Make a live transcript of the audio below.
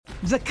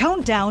The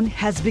countdown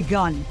has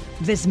begun.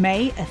 This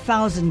May,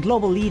 1,000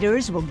 global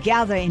leaders will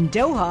gather in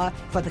Doha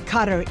for the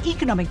Qatar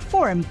Economic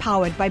Forum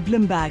powered by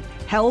Bloomberg,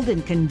 held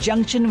in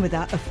conjunction with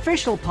our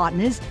official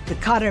partners, the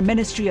Qatar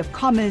Ministry of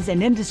Commerce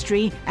and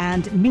Industry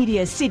and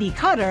Media City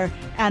Qatar,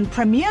 and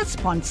premier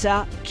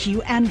sponsor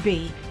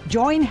QNB.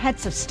 Join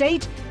heads of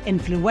state,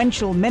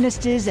 influential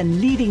ministers,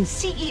 and leading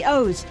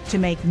CEOs to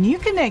make new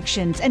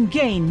connections and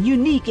gain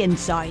unique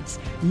insights.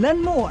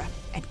 Learn more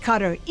at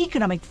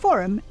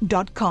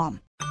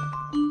QatarEconomicForum.com.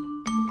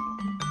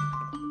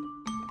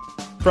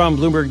 From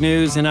Bloomberg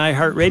News and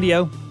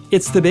iHeartRadio,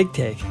 it's The Big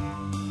Take.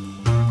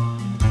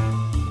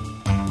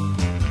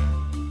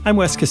 I'm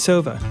Wes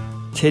Kosova.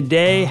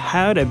 Today,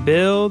 how to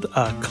build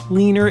a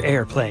cleaner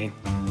airplane.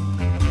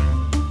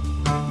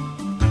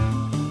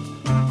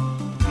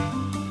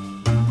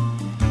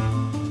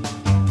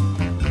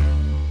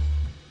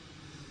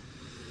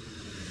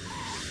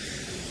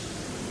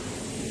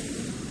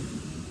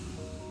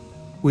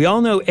 We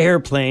all know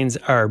airplanes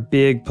are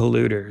big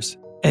polluters.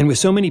 And with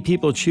so many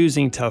people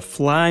choosing to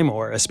fly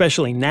more,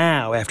 especially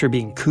now after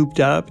being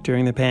cooped up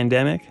during the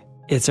pandemic,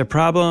 it's a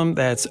problem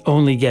that's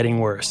only getting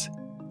worse.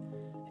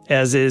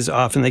 As is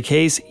often the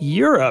case,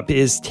 Europe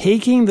is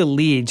taking the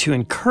lead to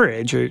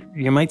encourage, or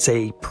you might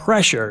say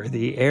pressure,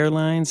 the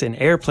airlines and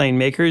airplane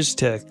makers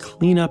to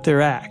clean up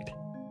their act.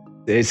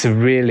 It's a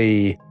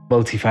really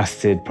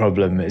multifaceted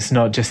problem. It's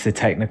not just the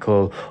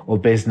technical or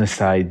business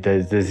side.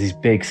 There's these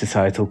big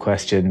societal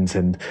questions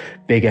and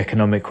big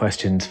economic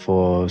questions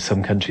for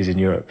some countries in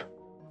Europe.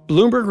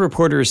 Bloomberg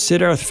reporters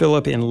Siddharth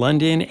Phillip in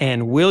London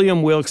and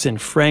William Wilkes in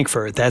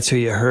Frankfurt, that's who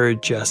you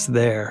heard just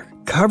there,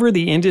 cover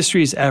the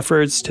industry's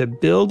efforts to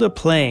build a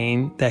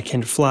plane that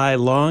can fly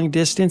long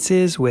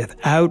distances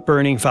without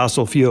burning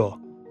fossil fuel.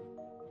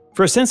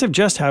 For a sense of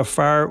just how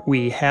far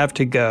we have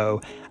to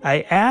go,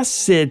 I asked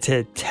Sid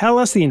to tell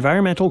us the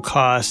environmental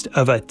cost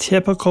of a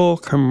typical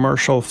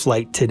commercial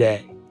flight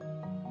today.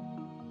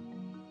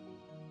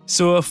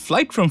 So a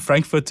flight from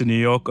Frankfurt to New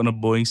York on a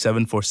Boeing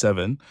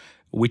 747,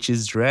 which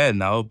is rare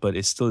now but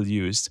is still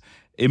used,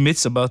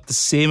 emits about the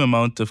same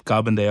amount of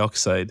carbon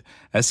dioxide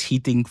as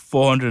heating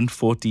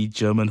 440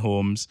 German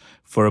homes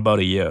for about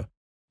a year.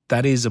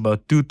 That is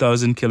about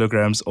 2,000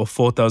 kilograms or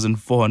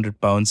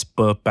 4,400 pounds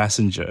per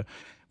passenger,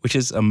 which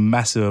is a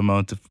massive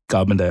amount of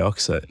carbon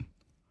dioxide.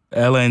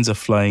 Airlines are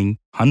flying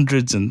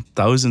hundreds and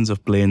thousands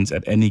of planes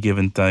at any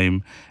given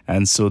time,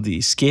 and so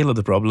the scale of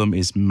the problem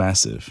is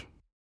massive.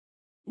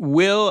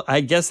 Will,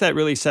 I guess that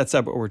really sets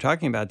up what we're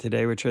talking about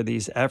today, which are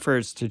these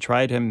efforts to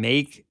try to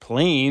make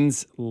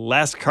planes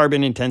less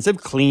carbon intensive,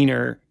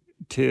 cleaner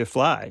to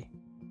fly.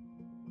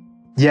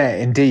 Yeah,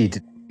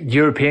 indeed.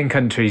 European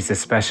countries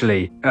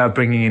especially are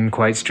bringing in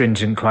quite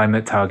stringent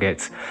climate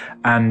targets,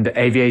 and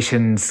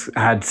aviation's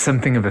had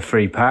something of a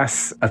free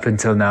pass up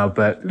until now,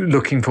 but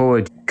looking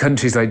forward,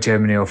 countries like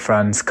Germany or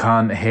France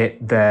can't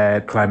hit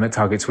their climate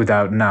targets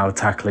without now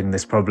tackling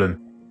this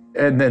problem.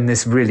 And then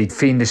this really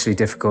fiendishly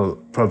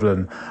difficult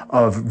problem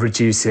of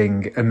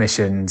reducing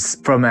emissions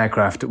from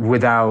aircraft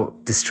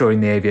without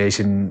destroying the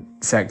aviation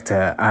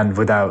sector and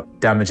without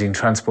damaging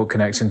transport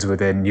connections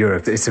within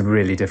Europe. It's a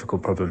really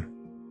difficult problem.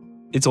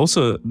 It's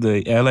also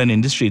the airline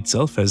industry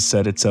itself has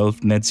set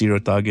itself net zero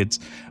targets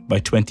by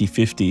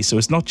 2050. So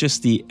it's not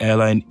just the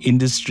airline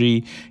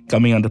industry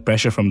coming under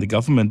pressure from the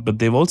government, but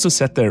they've also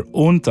set their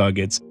own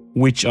targets,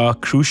 which are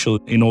crucial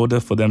in order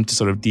for them to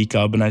sort of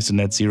decarbonize to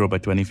net zero by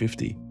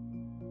 2050.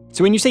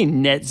 So when you say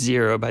net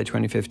zero by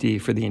 2050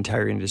 for the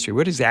entire industry,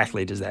 what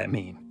exactly does that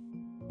mean?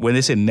 When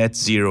they say net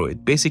zero,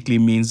 it basically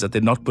means that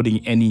they're not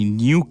putting any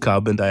new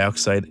carbon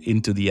dioxide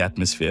into the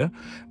atmosphere,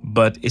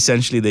 but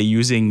essentially they're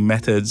using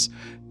methods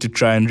to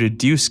try and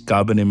reduce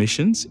carbon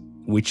emissions,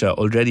 which are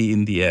already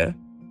in the air,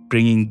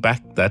 bringing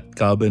back that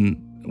carbon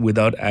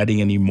without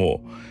adding any more.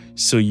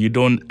 So you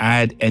don't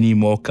add any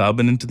more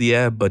carbon into the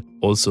air, but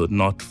also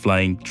not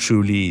flying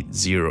truly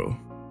zero.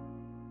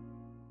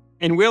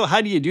 And Will, how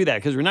do you do that?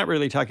 Because we're not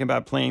really talking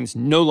about planes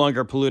no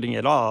longer polluting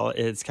at all.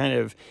 It's kind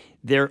of,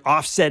 they're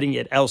offsetting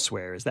it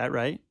elsewhere. Is that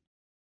right?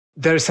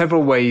 There are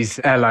several ways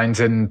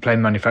airlines and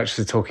plane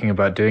manufacturers are talking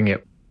about doing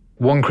it.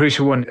 One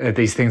crucial one are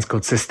these things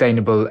called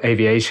sustainable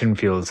aviation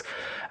fuels.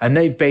 And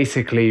they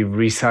basically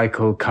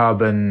recycle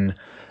carbon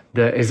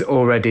that is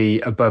already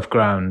above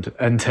ground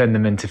and turn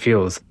them into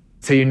fuels.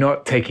 So you're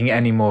not taking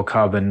any more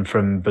carbon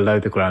from below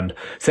the ground.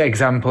 So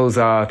examples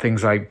are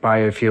things like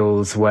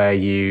biofuels, where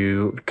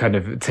you kind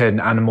of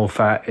turn animal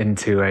fat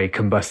into a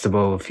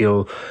combustible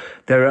fuel.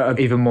 There are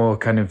even more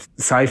kind of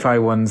sci-fi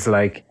ones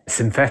like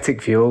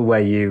synthetic fuel, where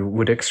you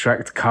would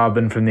extract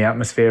carbon from the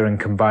atmosphere and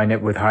combine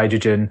it with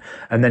hydrogen.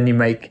 And then you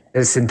make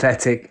a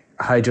synthetic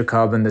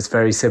hydrocarbon that's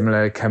very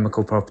similar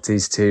chemical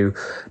properties to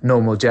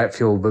normal jet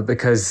fuel, but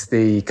because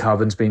the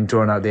carbon's being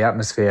drawn out of the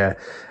atmosphere,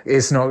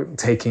 it's not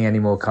taking any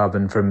more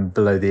carbon from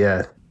below the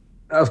earth.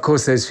 Of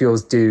course, those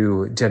fuels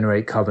do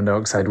generate carbon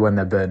dioxide when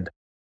they're burned.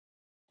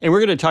 And we're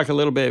going to talk a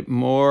little bit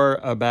more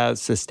about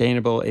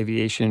sustainable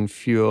aviation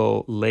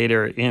fuel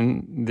later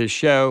in the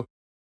show.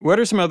 What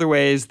are some other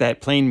ways that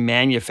plane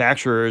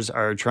manufacturers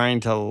are trying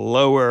to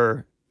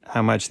lower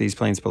how much these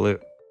planes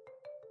pollute.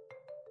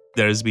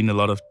 There has been a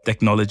lot of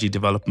technology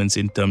developments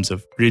in terms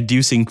of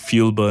reducing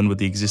fuel burn with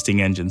the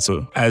existing engines.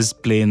 So as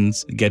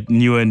planes get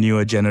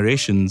newer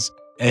generations,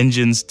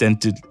 engines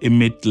tend to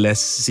emit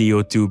less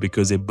CO2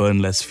 because they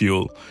burn less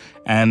fuel.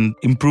 And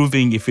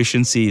improving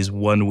efficiency is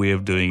one way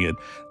of doing it.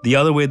 The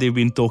other way they've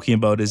been talking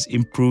about is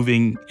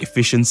improving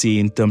efficiency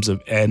in terms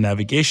of air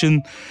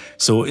navigation.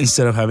 So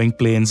instead of having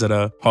planes that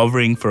are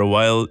hovering for a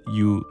while,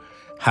 you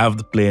have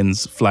the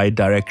planes fly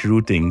direct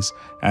routings,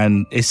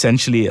 and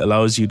essentially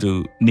allows you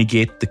to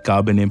negate the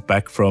carbon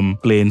impact from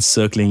planes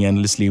circling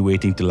endlessly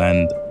waiting to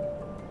land.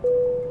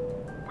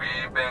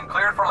 We've been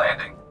cleared for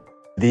landing.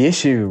 The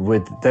issue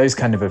with those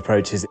kind of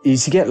approaches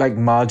is you get like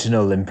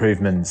marginal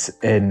improvements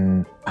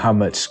in how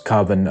much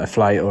carbon a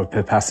flight or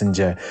per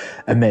passenger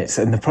emits.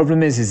 And the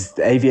problem is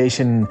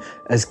aviation,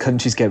 as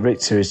countries get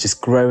richer, is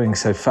just growing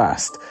so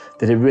fast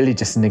that it really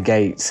just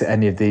negates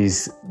any of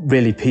these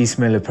really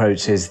piecemeal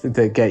approaches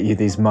that get you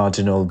these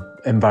marginal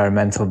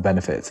environmental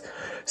benefits.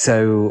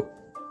 So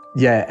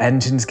yeah,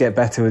 engines get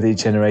better with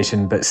each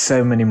generation, but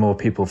so many more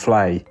people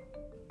fly.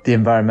 The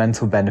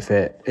environmental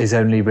benefit is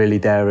only really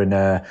there in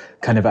a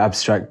kind of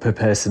abstract per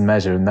person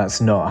measure, and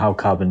that's not how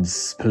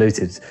carbon's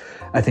polluted.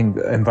 I think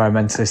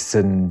environmentalists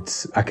and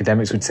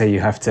academics would say you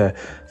have to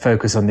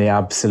focus on the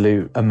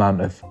absolute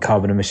amount of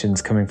carbon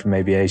emissions coming from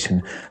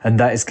aviation, and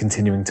that is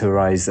continuing to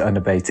rise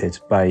unabated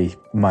by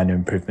minor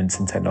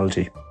improvements in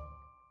technology.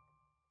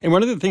 And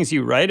one of the things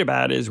you write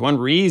about is one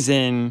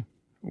reason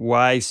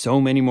why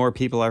so many more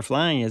people are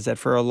flying is that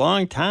for a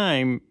long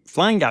time,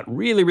 flying got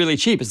really, really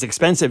cheap. It's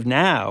expensive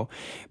now,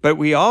 but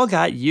we all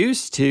got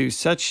used to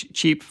such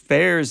cheap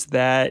fares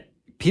that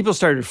people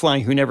started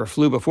flying who never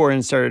flew before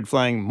and started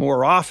flying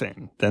more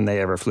often than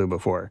they ever flew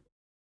before.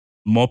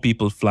 More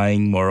people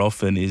flying more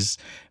often is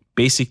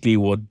basically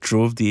what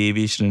drove the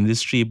aviation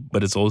industry,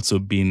 but it's also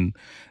been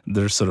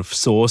the sort of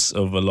source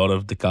of a lot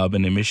of the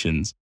carbon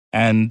emissions.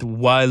 And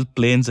while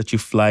planes that you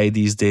fly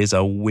these days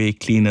are way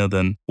cleaner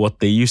than what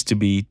they used to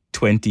be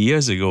 20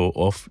 years ago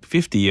or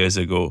 50 years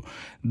ago,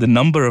 the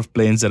number of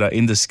planes that are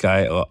in the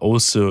sky are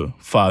also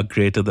far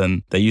greater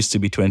than they used to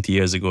be 20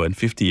 years ago and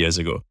 50 years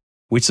ago,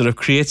 which sort of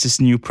creates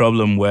this new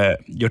problem where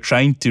you're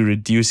trying to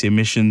reduce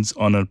emissions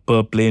on a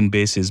per plane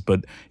basis,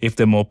 but if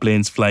there are more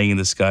planes flying in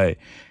the sky,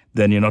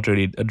 then you're not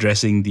really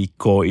addressing the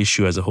core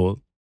issue as a whole.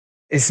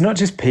 It's not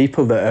just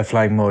people that are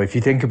flying more. If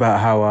you think about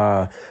how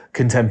our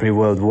contemporary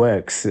world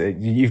works,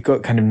 you've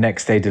got kind of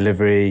next day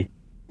delivery.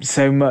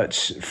 So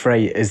much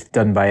freight is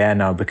done by air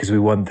now because we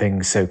want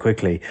things so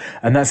quickly.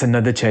 And that's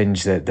another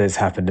change that's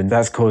happened, and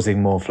that's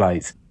causing more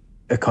flights.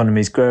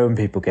 Economies grow and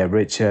people get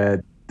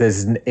richer.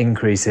 There's an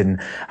increase in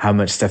how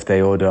much stuff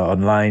they order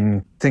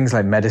online. Things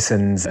like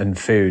medicines and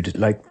food,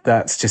 like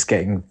that's just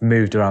getting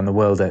moved around the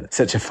world at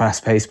such a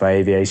fast pace by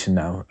aviation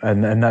now.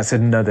 And that's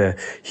another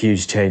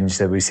huge change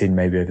that we've seen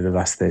maybe over the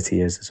last 30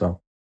 years as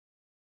well.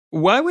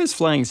 Why was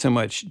flying so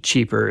much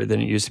cheaper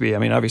than it used to be? I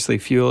mean, obviously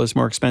fuel is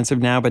more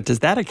expensive now, but does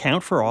that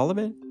account for all of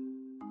it?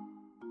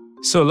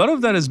 So a lot of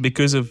that is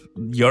because of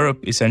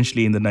Europe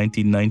essentially in the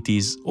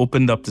 1990s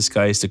opened up the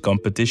skies to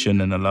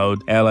competition and allowed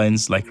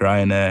airlines like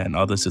Ryanair and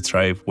others to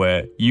thrive,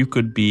 where you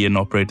could be an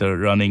operator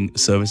running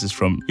services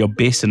from, you're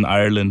based in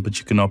Ireland, but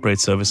you can operate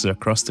services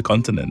across the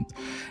continent.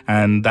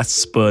 And that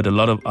spurred a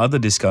lot of other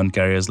discount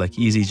carriers like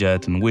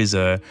EasyJet and Wizz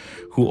Air,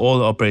 who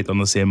all operate on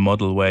the same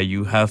model where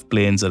you have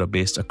planes that are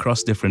based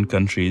across different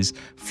countries,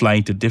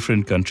 flying to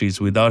different countries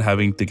without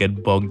having to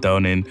get bogged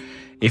down in,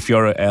 if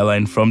you're an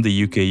airline from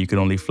the UK, you can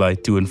only fly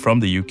to and from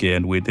the UK,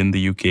 and within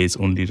the UK, it's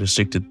only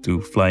restricted to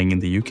flying in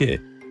the UK.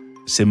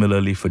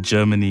 Similarly for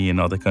Germany and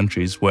other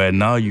countries, where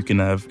now you can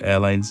have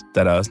airlines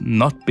that are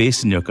not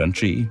based in your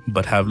country,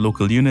 but have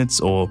local units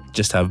or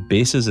just have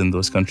bases in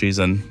those countries,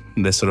 and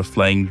they're sort of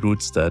flying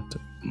routes that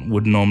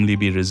would normally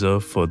be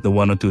reserved for the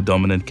one or two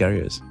dominant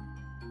carriers.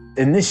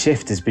 And this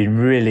shift has been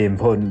really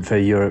important for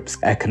Europe's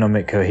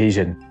economic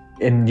cohesion.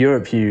 In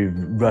Europe, you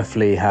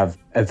roughly have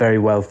a very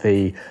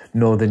wealthy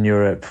Northern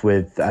Europe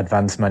with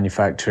advanced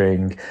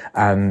manufacturing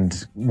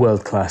and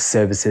world-class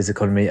services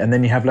economy. And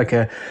then you have like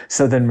a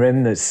Southern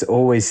Rim that's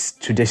always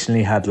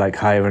traditionally had like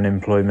higher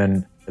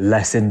unemployment,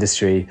 less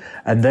industry.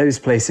 And those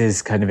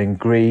places kind of in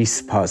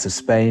Greece, parts of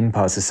Spain,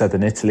 parts of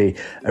Southern Italy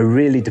are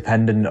really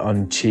dependent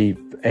on cheap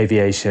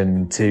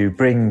aviation to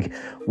bring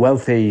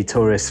wealthy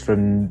tourists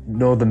from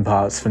northern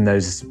parts, from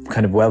those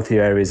kind of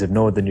wealthier areas of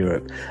Northern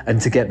Europe, and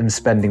to get them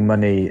spending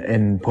money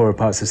in poorer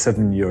parts of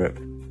Southern Europe.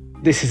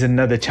 This is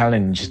another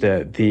challenge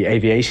that the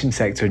aviation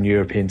sector in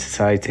European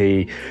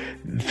society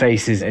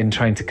faces in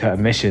trying to cut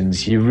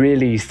emissions. You're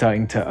really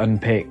starting to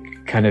unpick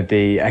kind of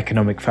the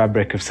economic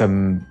fabric of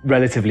some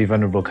relatively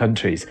vulnerable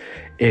countries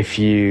if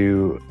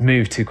you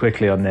move too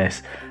quickly on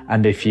this,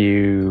 and if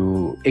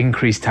you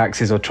increase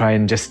taxes or try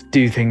and just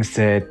do things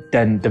to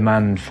dent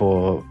demand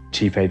for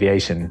cheap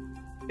aviation.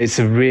 It's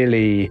a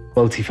really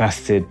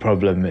multifaceted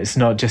problem. It's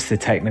not just the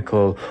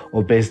technical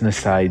or business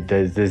side.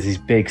 There's these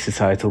big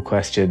societal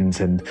questions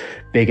and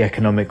big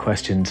economic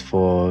questions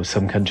for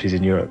some countries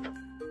in Europe.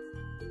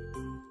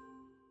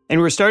 And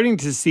we're starting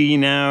to see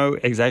now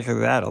exactly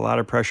that, a lot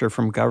of pressure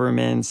from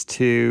governments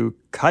to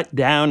cut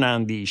down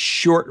on these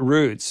short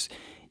routes.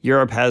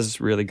 Europe has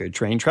really good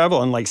train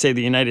travel, unlike, say,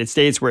 the United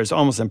States, where it's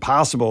almost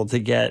impossible to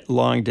get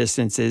long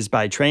distances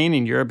by train.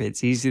 In Europe,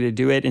 it's easy to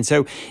do it. And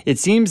so it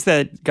seems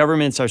that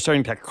governments are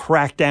starting to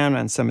crack down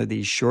on some of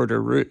these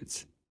shorter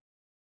routes.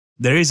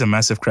 There is a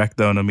massive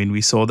crackdown. I mean,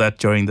 we saw that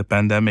during the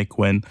pandemic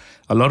when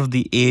a lot of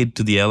the aid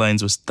to the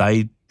airlines was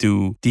tied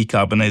to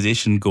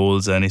decarbonization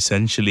goals. And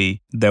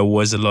essentially, there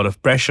was a lot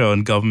of pressure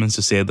on governments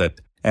to say that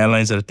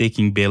airlines that are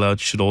taking bailouts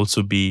should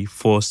also be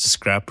forced to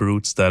scrap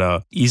routes that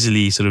are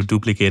easily sort of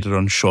duplicated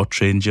on short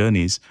train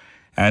journeys.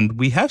 And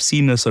we have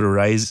seen a sort of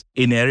rise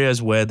in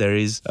areas where there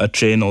is a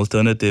train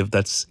alternative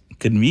that's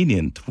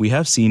convenient. We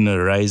have seen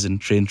a rise in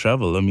train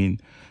travel. I mean,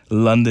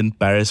 London,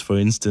 Paris, for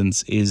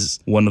instance, is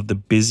one of the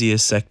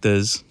busiest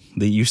sectors.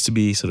 They used to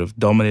be sort of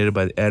dominated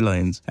by the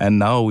airlines. And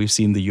now we've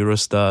seen the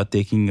Eurostar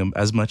taking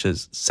as much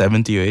as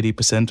 70 or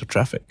 80% of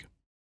traffic.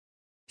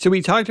 So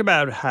we talked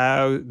about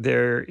how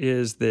there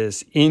is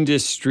this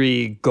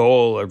industry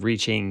goal of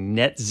reaching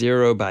net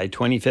zero by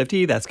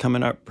 2050. That's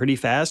coming up pretty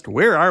fast.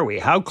 Where are we?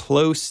 How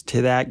close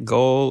to that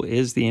goal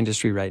is the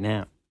industry right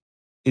now?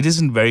 It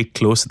isn't very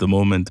close at the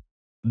moment.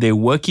 They're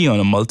working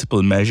on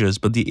multiple measures,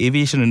 but the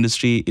aviation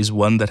industry is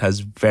one that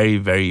has very,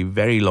 very,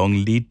 very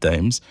long lead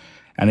times.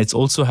 And it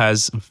also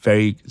has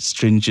very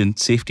stringent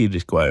safety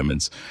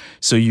requirements.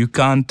 So you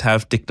can't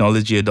have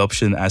technology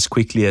adoption as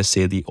quickly as,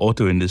 say, the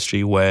auto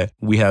industry, where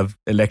we have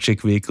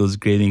electric vehicles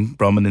gaining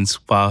prominence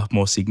far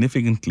more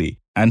significantly.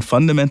 And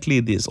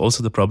fundamentally, there's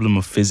also the problem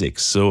of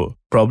physics. So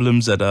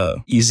problems that are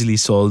easily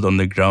solved on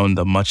the ground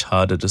are much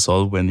harder to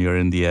solve when you're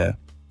in the air.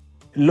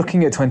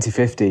 Looking at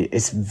 2050,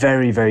 it's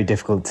very, very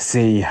difficult to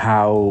see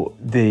how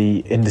the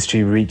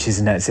industry reaches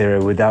net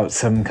zero without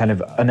some kind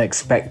of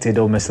unexpected,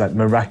 almost like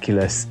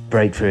miraculous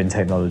breakthrough in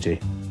technology.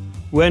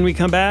 When we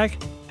come back,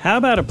 how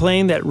about a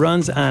plane that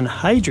runs on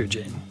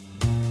hydrogen?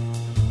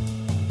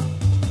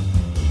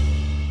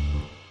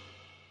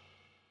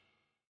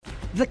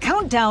 The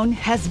countdown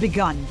has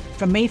begun.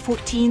 From May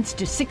 14th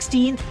to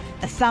 16th,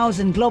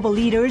 1,000 global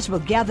leaders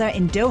will gather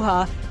in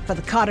Doha for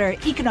the Qatar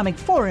Economic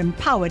Forum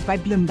powered by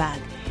Bloomberg.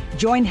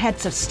 Join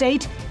heads of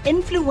state,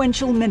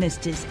 influential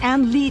ministers,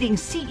 and leading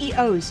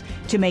CEOs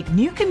to make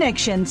new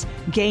connections,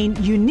 gain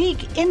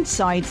unique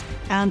insights,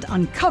 and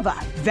uncover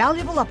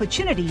valuable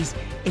opportunities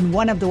in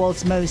one of the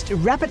world's most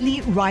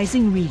rapidly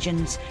rising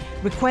regions.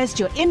 Request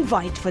your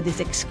invite for this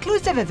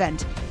exclusive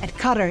event at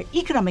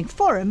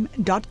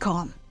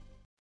QatarEconomicForum.com.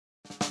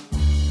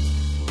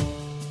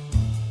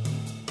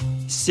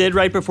 Sid,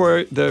 right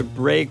before the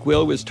break,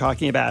 Will was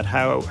talking about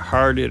how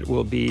hard it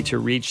will be to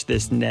reach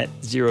this net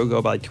zero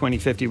goal by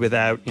 2050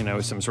 without,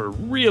 some sort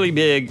of really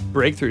big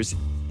breakthroughs.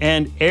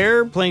 And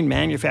airplane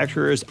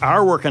manufacturers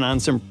are working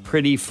on some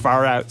pretty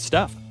far out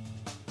stuff.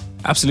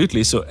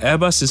 Absolutely. So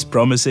Airbus is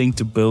promising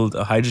to build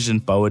a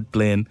hydrogen-powered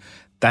plane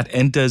that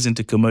enters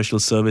into commercial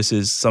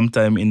services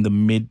sometime in the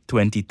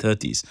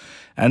mid-2030s.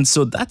 And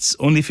so that's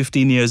only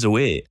 15 years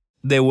away.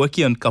 They're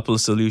working on a couple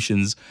of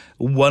solutions.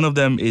 One of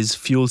them is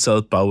fuel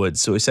cell powered.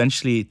 So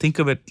essentially, think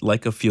of it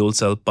like a fuel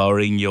cell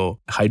powering your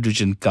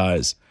hydrogen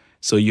cars.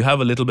 So you have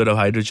a little bit of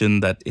hydrogen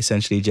that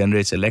essentially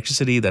generates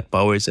electricity, that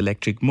powers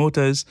electric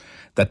motors,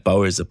 that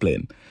powers the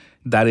plane.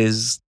 That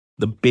is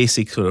the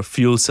basic sort of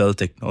fuel cell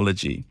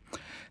technology.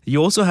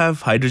 You also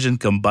have hydrogen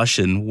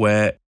combustion,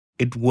 where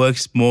it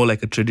works more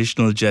like a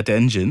traditional jet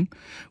engine,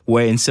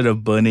 where instead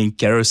of burning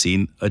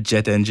kerosene, a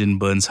jet engine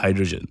burns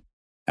hydrogen.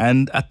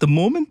 And at the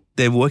moment,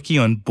 they're working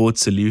on both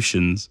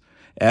solutions.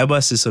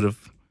 Airbus is sort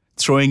of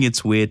throwing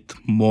its weight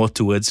more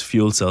towards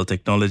fuel cell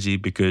technology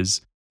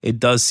because it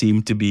does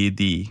seem to be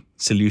the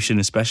solution,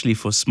 especially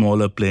for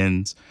smaller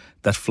planes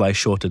that fly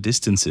shorter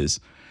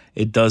distances.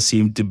 It does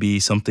seem to be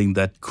something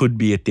that could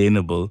be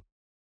attainable.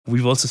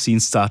 We've also seen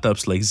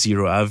startups like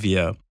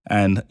ZeroAvia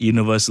and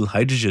Universal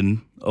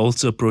Hydrogen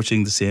also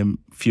approaching the same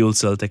fuel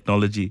cell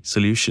technology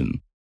solution.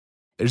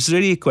 It's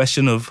really a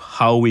question of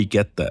how we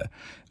get there.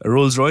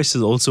 Rolls-Royce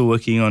is also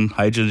working on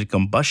hydrogen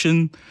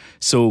combustion.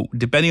 So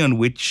depending on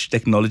which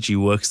technology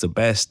works the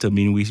best,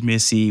 we may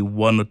see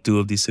one or two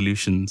of these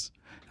solutions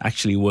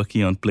actually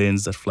working on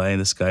planes that fly in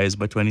the skies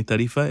by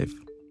 2035.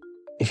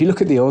 If you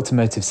look at the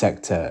automotive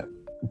sector,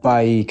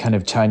 by kind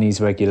of Chinese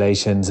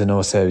regulations and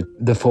also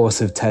the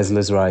force of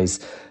Tesla's rise,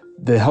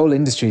 the whole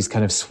industry is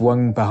kind of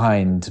swung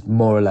behind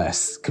more or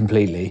less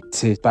completely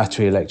to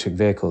battery electric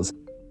vehicles.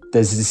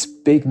 There's this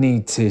big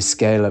need to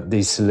scale up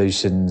these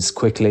solutions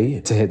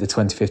quickly to hit the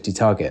 2050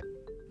 target.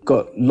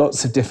 Got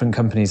lots of different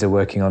companies are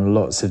working on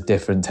lots of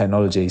different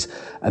technologies,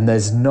 and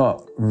there's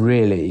not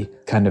really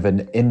kind of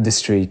an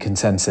industry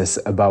consensus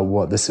about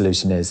what the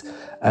solution is.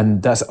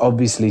 And that's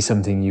obviously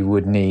something you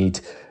would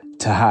need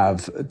to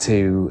have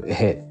to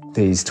hit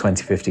these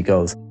 2050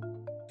 goals.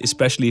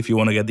 especially if you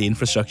want to get the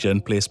infrastructure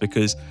in place,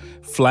 because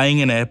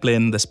flying an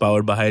airplane that's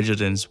powered by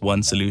hydrogen is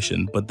one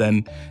solution, but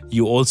then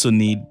you also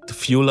need to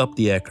fuel up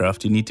the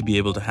aircraft. You need to be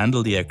able to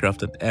handle the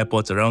aircraft at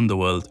airports around the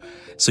world.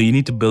 So you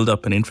need to build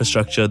up an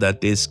infrastructure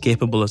that is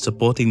capable of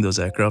supporting those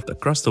aircraft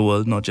across the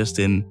world, not just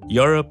in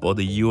Europe or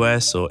the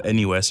US or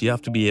anywhere. So you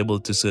have to be able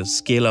to sort of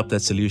scale up that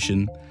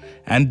solution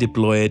and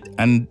deploy it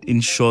and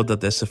ensure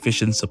that there's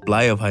sufficient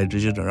supply of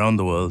hydrogen around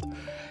the world.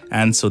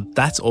 And so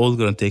that's all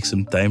going to take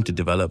some time to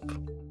develop.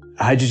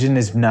 Hydrogen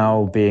is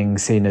now being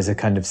seen as a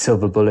kind of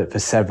silver bullet for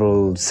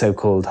several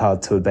so-called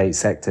hard-to-abate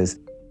sectors.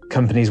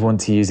 Companies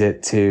want to use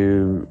it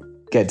to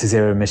get to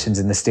zero emissions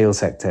in the steel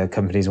sector.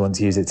 Companies want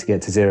to use it to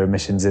get to zero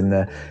emissions in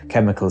the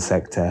chemical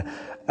sector,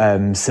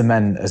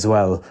 cement as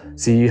well.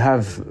 So you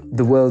have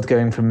the world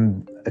going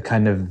from a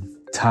kind of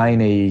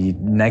tiny,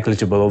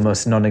 negligible,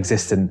 almost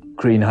non-existent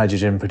green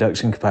hydrogen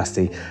production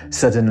capacity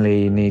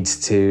suddenly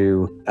needs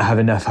to have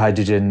enough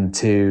hydrogen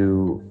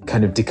to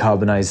kind of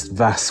decarbonize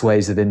vast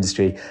swathes of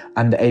industry.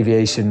 And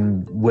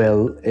aviation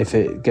will, if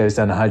it goes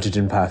down a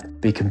hydrogen path,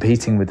 be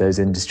competing with those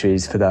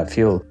industries for that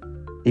fuel.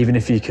 Even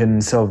if you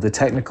can solve the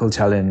technical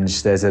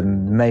challenge, there's a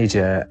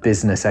major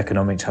business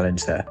economic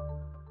challenge there.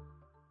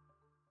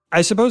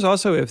 I suppose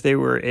also if they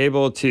were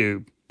able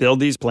to build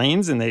these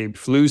planes and they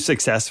flew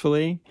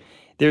successfully,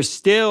 there's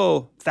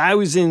still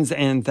thousands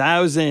and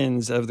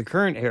thousands of the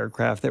current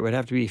aircraft that would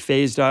have to be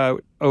phased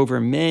out over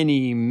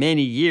many,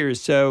 many years.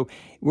 So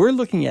we're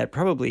looking at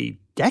probably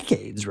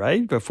decades,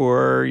 right,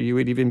 before you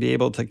would even be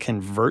able to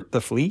convert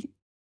the fleet?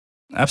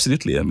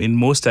 Absolutely. I mean,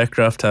 most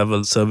aircraft have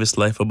a service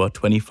life of about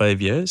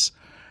 25 years.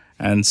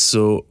 And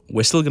so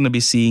we're still going to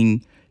be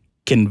seeing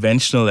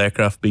conventional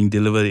aircraft being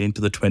delivered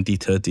into the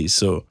 2030s.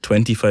 So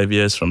 25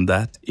 years from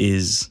that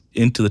is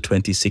into the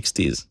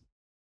 2060s.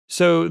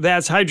 So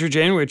that's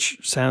hydrogen, which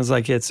sounds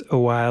like it's a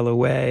while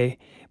away.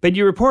 But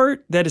you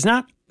report that it's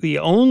not the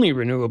only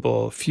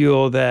renewable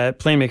fuel that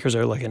plane makers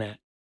are looking at.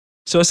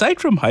 So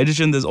aside from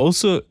hydrogen, there's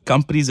also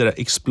companies that are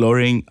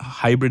exploring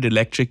hybrid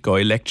electric or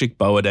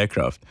electric-powered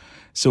aircraft.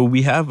 So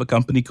we have a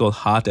company called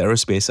Heart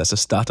Aerospace as a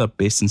startup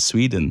based in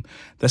Sweden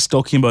that's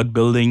talking about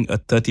building a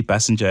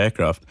 30-passenger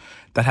aircraft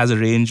that has a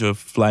range of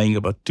flying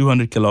about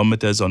 200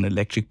 kilometers on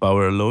electric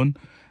power alone,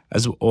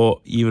 or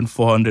even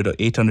 400 or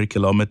 800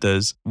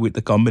 kilometers with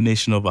the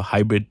combination of a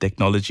hybrid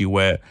technology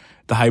where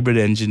the hybrid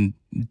engine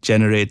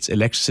generates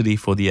electricity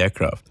for the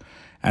aircraft.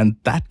 And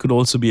that could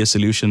also be a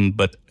solution,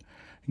 but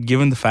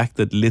given the fact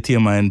that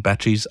lithium-ion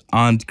batteries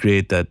aren't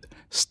great at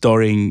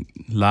storing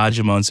large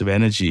amounts of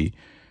energy,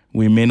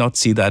 we may not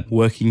see that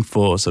working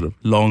for sort of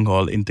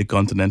long-haul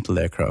intercontinental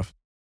aircraft.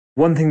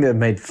 One thing that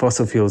made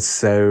fossil fuels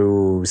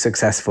so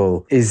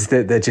successful is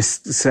that they're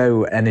just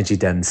so energy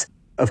dense.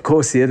 Of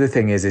course, the other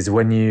thing is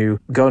when you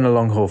go on a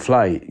long-haul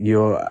flight,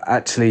 you're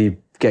actually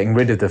getting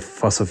rid of the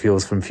fossil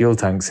fuels from fuel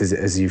tanks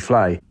as you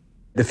fly.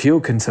 The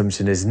fuel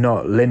consumption is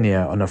not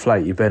linear on a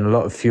flight. You burn a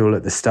lot of fuel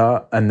at the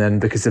start, and then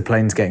because the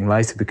plane's getting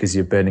lighter because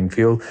you're burning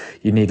fuel,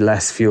 you need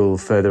less fuel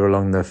further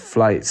along the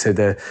flight. So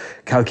the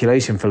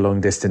calculation for long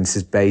distance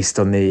is based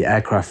on the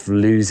aircraft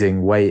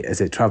losing weight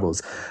as it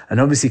travels. And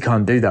obviously you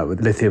can't do that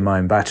with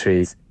lithium-ion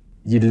batteries.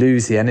 You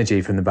lose the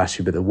energy from the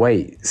battery, but the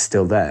weight's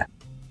still there.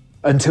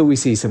 Until we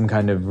see some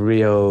kind of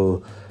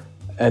real,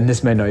 and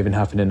this may not even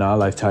happen in our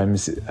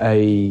lifetimes,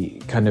 a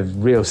kind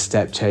of real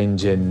step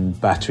change in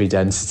battery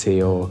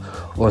density or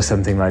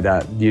something like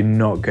that, you're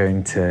not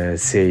going to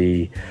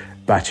see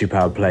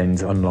battery-powered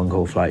planes on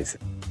long-haul flights.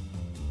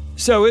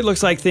 So it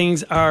looks like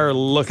things are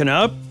looking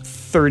up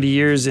 30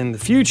 years in the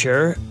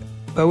future.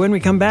 But when we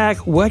come back,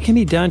 what can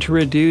be done to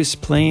reduce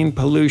plane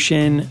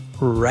pollution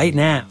right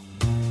now?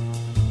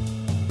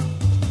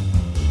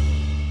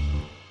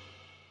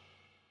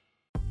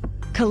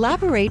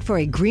 Collaborate for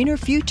a greener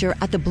future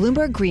at the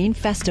Bloomberg Green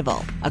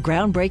Festival, a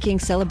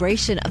groundbreaking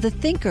celebration of the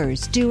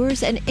thinkers,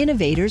 doers, and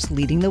innovators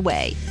leading the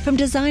way. From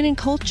design and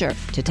culture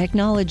to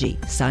technology,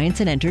 science,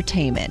 and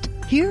entertainment.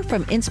 Hear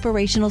from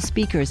inspirational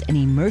speakers and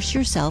immerse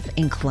yourself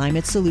in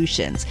climate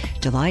solutions.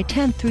 July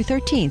 10th through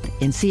 13th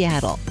in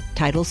Seattle.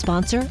 Title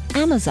sponsor,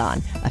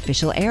 Amazon.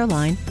 Official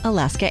airline,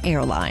 Alaska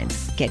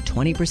Airlines. Get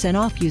 20%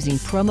 off using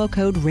promo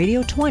code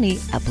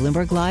radio20 at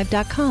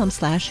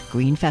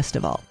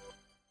bloomberglive.com/greenfestival.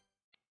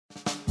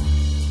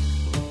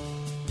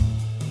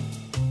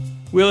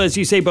 Will, as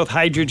you say, both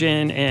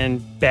hydrogen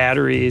and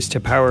batteries to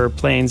power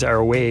planes are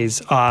a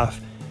ways off.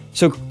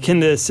 So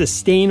can the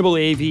sustainable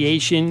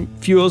aviation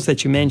fuels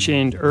that you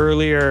mentioned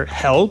earlier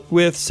help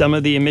with some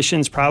of the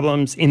emissions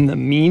problems in the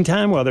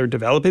meantime while they're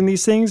developing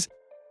these things?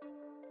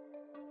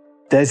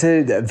 There's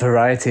a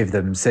variety of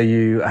them. So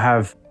you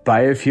have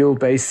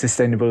biofuel-based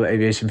sustainable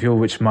aviation fuel,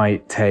 which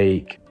might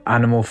take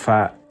animal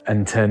fat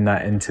and turn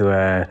that into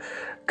a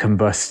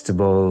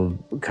combustible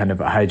kind of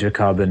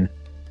hydrocarbon.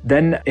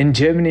 Then in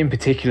Germany in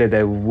particular,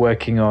 they're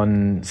working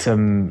on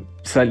some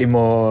slightly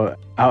more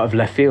out of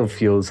left field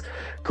fuels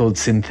called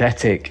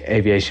synthetic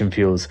aviation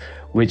fuels,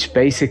 which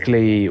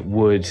basically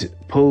would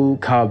pull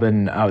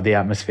carbon out of the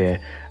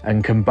atmosphere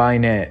and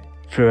combine it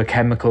through a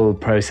chemical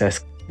process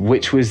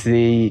which was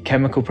the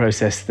chemical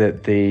process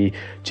that the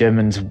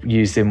Germans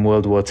used in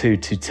World War II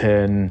to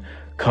turn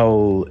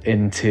coal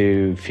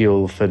into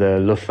fuel for the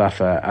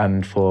Luftwaffe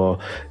and for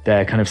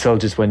their kind of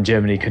soldiers when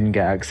Germany couldn't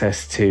get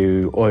access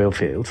to oil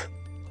fields.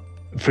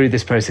 Through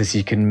this process,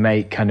 you can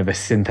make kind of a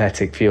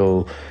synthetic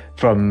fuel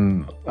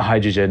from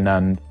hydrogen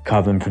and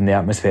carbon from the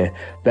atmosphere.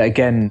 But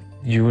again,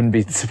 you wouldn't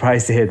be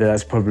surprised to hear that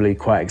that's probably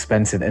quite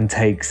expensive and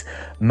takes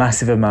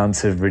massive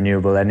amounts of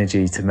renewable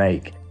energy to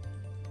make.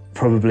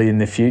 Probably in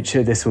the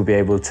future, this will be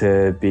able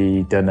to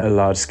be done at a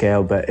large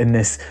scale, but in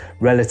this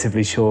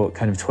relatively short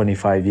kind of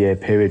 25-year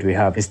period we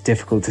have, it's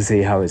difficult to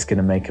see how it's going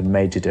to make a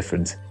major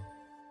difference.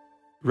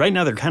 Right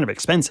now, they're kind of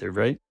expensive,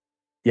 right?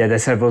 Yeah, they're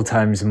several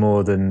times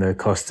more than the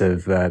cost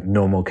of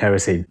normal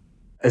kerosene.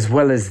 As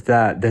well as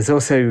that, there's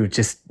also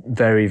just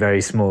very,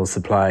 very small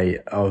supply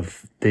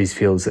of these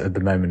fuels at the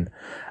moment,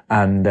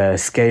 and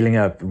scaling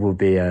up will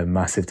be a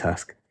massive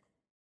task.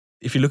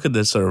 If you look at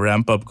the sort of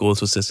ramp-up goals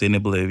for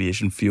sustainable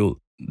aviation fuel,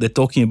 they're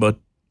talking about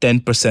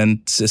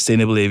 10%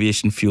 sustainable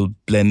aviation fuel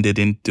blended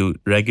into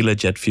regular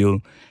jet fuel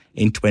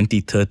in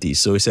 2030.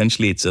 So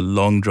essentially, it's a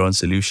long-drawn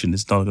solution.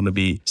 It's not going to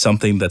be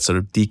something that sort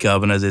of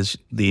decarbonizes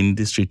the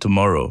industry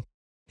tomorrow.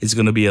 It's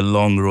going to be a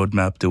long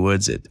roadmap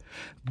towards it.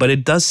 But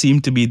it does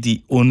seem to be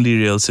the only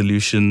real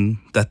solution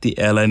that the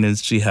airline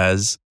industry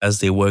has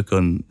as they work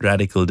on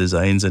radical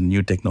designs and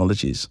new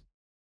technologies.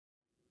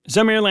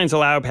 Some airlines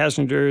allow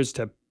passengers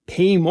to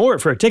pay more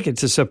for a ticket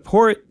to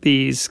support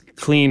these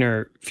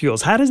cleaner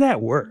fuels. How does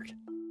that work?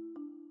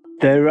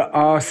 There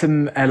are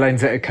some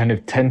airlines that are kind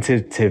of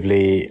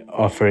tentatively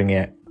offering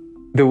it.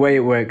 The way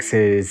it works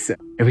is,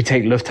 if we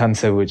take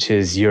Lufthansa, which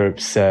is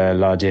Europe's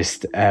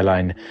largest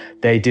airline,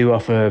 they do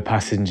offer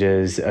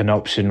passengers an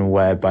option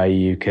whereby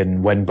you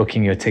can, when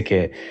booking your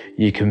ticket,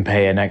 you can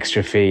pay an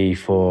extra fee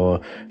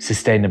for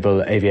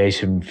sustainable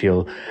aviation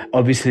fuel.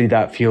 Obviously,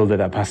 that fuel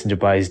that passenger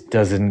buys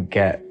doesn't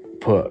get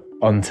put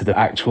onto the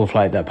actual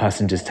flight that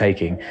passenger's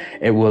taking.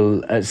 It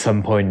will at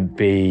some point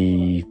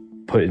be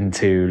put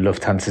into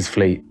Lufthansa's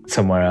fleet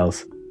somewhere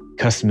else.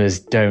 Customers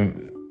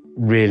don't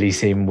really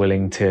seem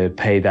willing to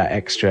pay that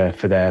extra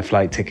for their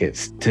flight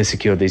tickets to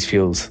secure these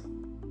fuels.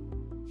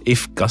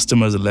 If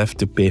customers are left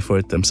to pay for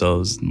it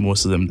themselves,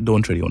 most of them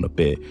don't really want to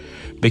pay.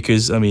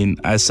 Because, I mean,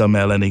 as some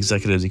airline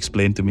executives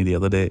explained to me the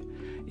other day,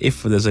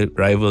 if there's a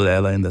rival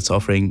airline that's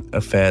offering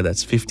a fare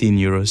that's 15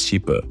 euros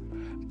cheaper,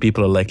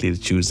 people are likely to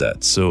choose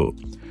that. So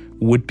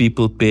would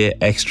people pay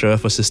extra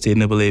for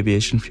sustainable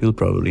aviation fuel?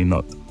 Probably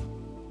not.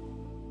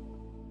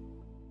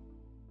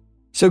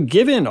 So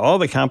given all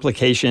the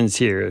complications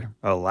here,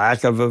 a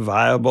lack of a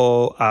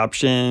viable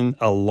option,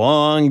 a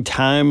long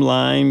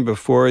timeline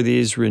before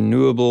these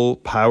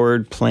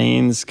renewable-powered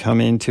planes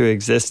come into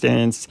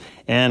existence,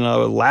 and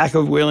a lack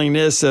of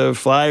willingness of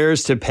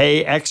flyers to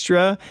pay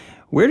extra,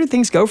 where do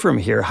things go from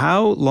here?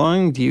 How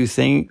long do you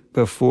think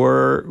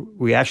before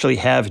we actually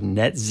have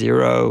net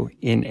zero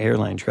in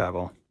airline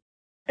travel?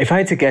 If I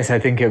had to guess, I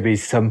think it'll be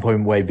some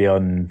point way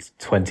beyond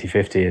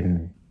 2050,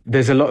 and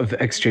there's a lot of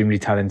extremely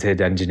talented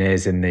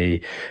engineers in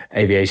the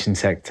aviation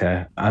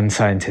sector and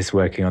scientists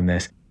working on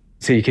this.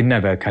 So you can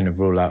never kind of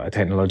rule out a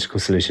technological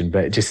solution,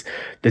 but just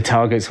the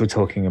targets we're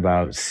talking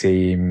about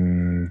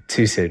seem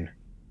too soon.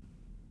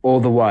 All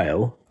the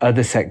while,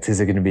 other sectors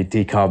are going to be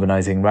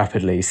decarbonising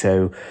rapidly.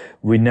 So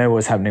we know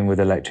what's happening with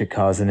electric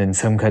cars, and in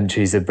some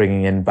countries are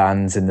bringing in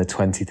bans in the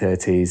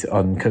 2030s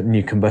on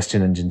new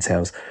combustion engine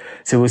sales.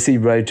 So we'll see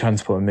road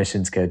transport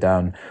emissions go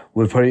down.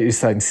 We'll probably be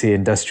starting to see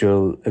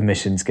industrial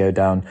emissions go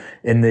down.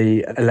 In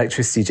the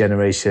electricity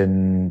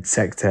generation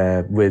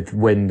sector with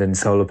wind and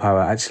solar power,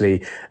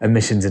 actually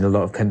emissions in a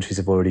lot of countries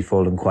have already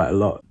fallen quite a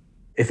lot.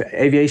 If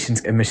aviation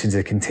emissions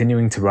are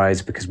continuing to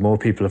rise because more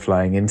people are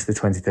flying into the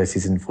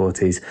 2030s and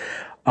 40s,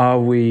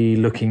 are we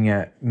looking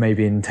at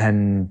maybe in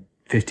 10,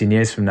 15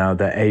 years from now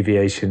that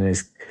aviation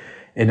is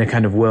in a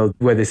kind of world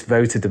where this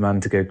voter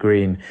demand to go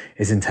green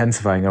is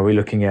intensifying? Are we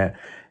looking at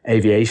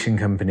aviation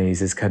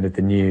companies as kind of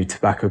the new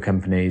tobacco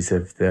companies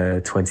of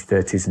the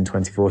 2030s and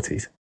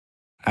 2040s?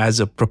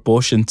 As a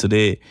proportion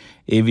today,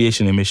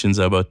 aviation emissions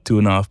are about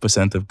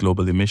 2.5% of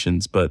global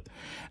emissions. But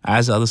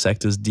as other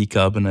sectors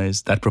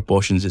decarbonize, that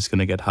proportion is just going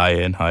to get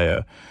higher and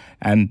higher.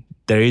 And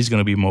there is going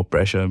to be more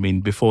pressure. I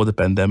mean, before the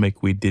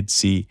pandemic, we did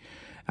see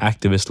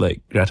activists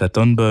like Greta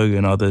Thunberg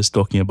and others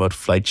talking about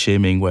flight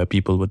shaming, where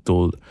people were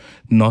told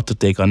not to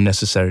take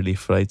unnecessarily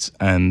flights.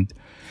 And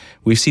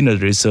we've seen a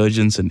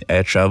resurgence in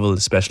air travel,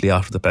 especially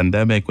after the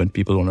pandemic, when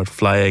people want to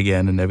fly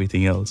again and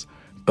everything else.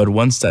 But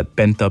once that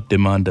pent-up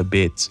demand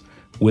abates,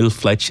 will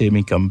flight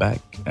shaming come back?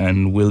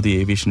 And will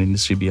the aviation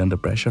industry be under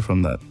pressure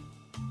from that?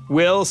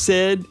 Will,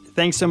 Sid,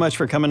 thanks so much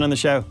for coming on the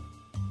show.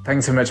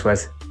 Thanks so much,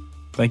 Wes.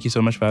 Thank you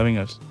so much for having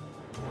us.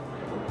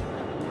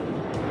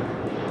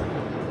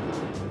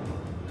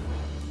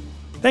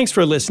 Thanks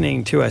for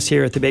listening to us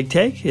here at The Big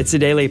Take. It's a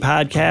daily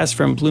podcast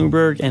from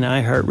Bloomberg and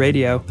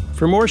iHeartRadio.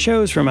 For more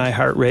shows from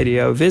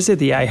iHeartRadio, visit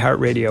the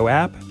iHeartRadio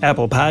app,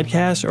 Apple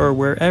Podcasts, or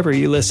wherever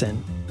you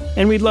listen.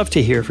 And we'd love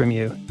to hear from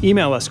you.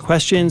 Email us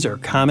questions or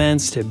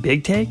comments to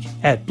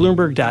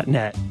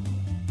bigtake@bloomberg.net.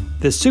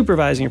 The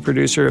supervising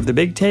producer of The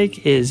Big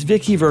Take is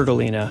Vicky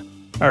Vergolina.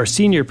 Our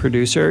senior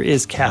producer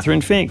is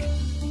Catherine Fink.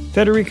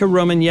 Federica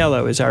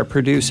Romaniello is our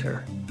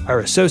producer.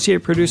 Our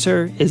associate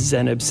producer is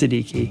Zenab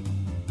Siddiqui.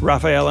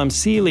 Raphael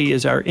Amsili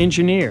is our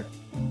engineer.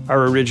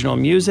 Our original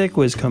music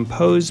was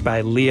composed by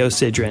Leo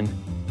Sidran.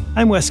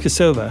 I'm Wes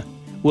Kosova.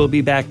 We'll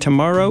be back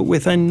tomorrow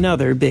with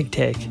another Big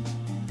Take.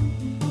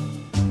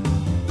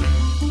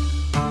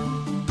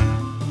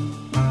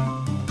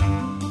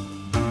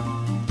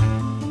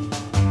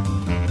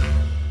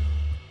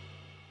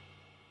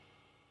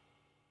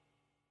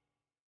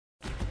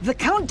 The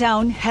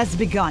countdown has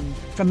begun.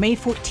 From May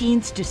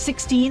 14th to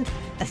 16th,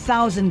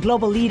 1,000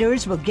 global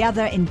leaders will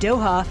gather in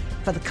Doha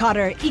for the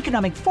Qatar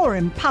Economic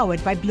Forum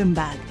powered by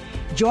Bloomberg.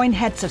 Join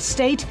heads of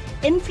state,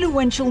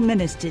 influential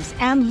ministers,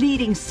 and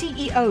leading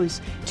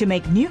CEOs to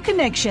make new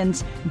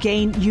connections,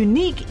 gain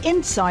unique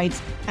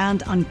insights,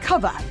 and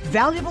uncover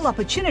valuable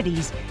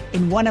opportunities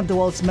in one of the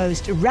world's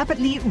most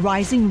rapidly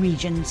rising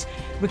regions.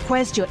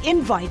 Request your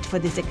invite for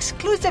this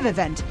exclusive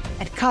event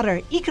at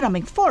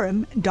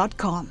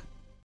QatarEconomicForum.com.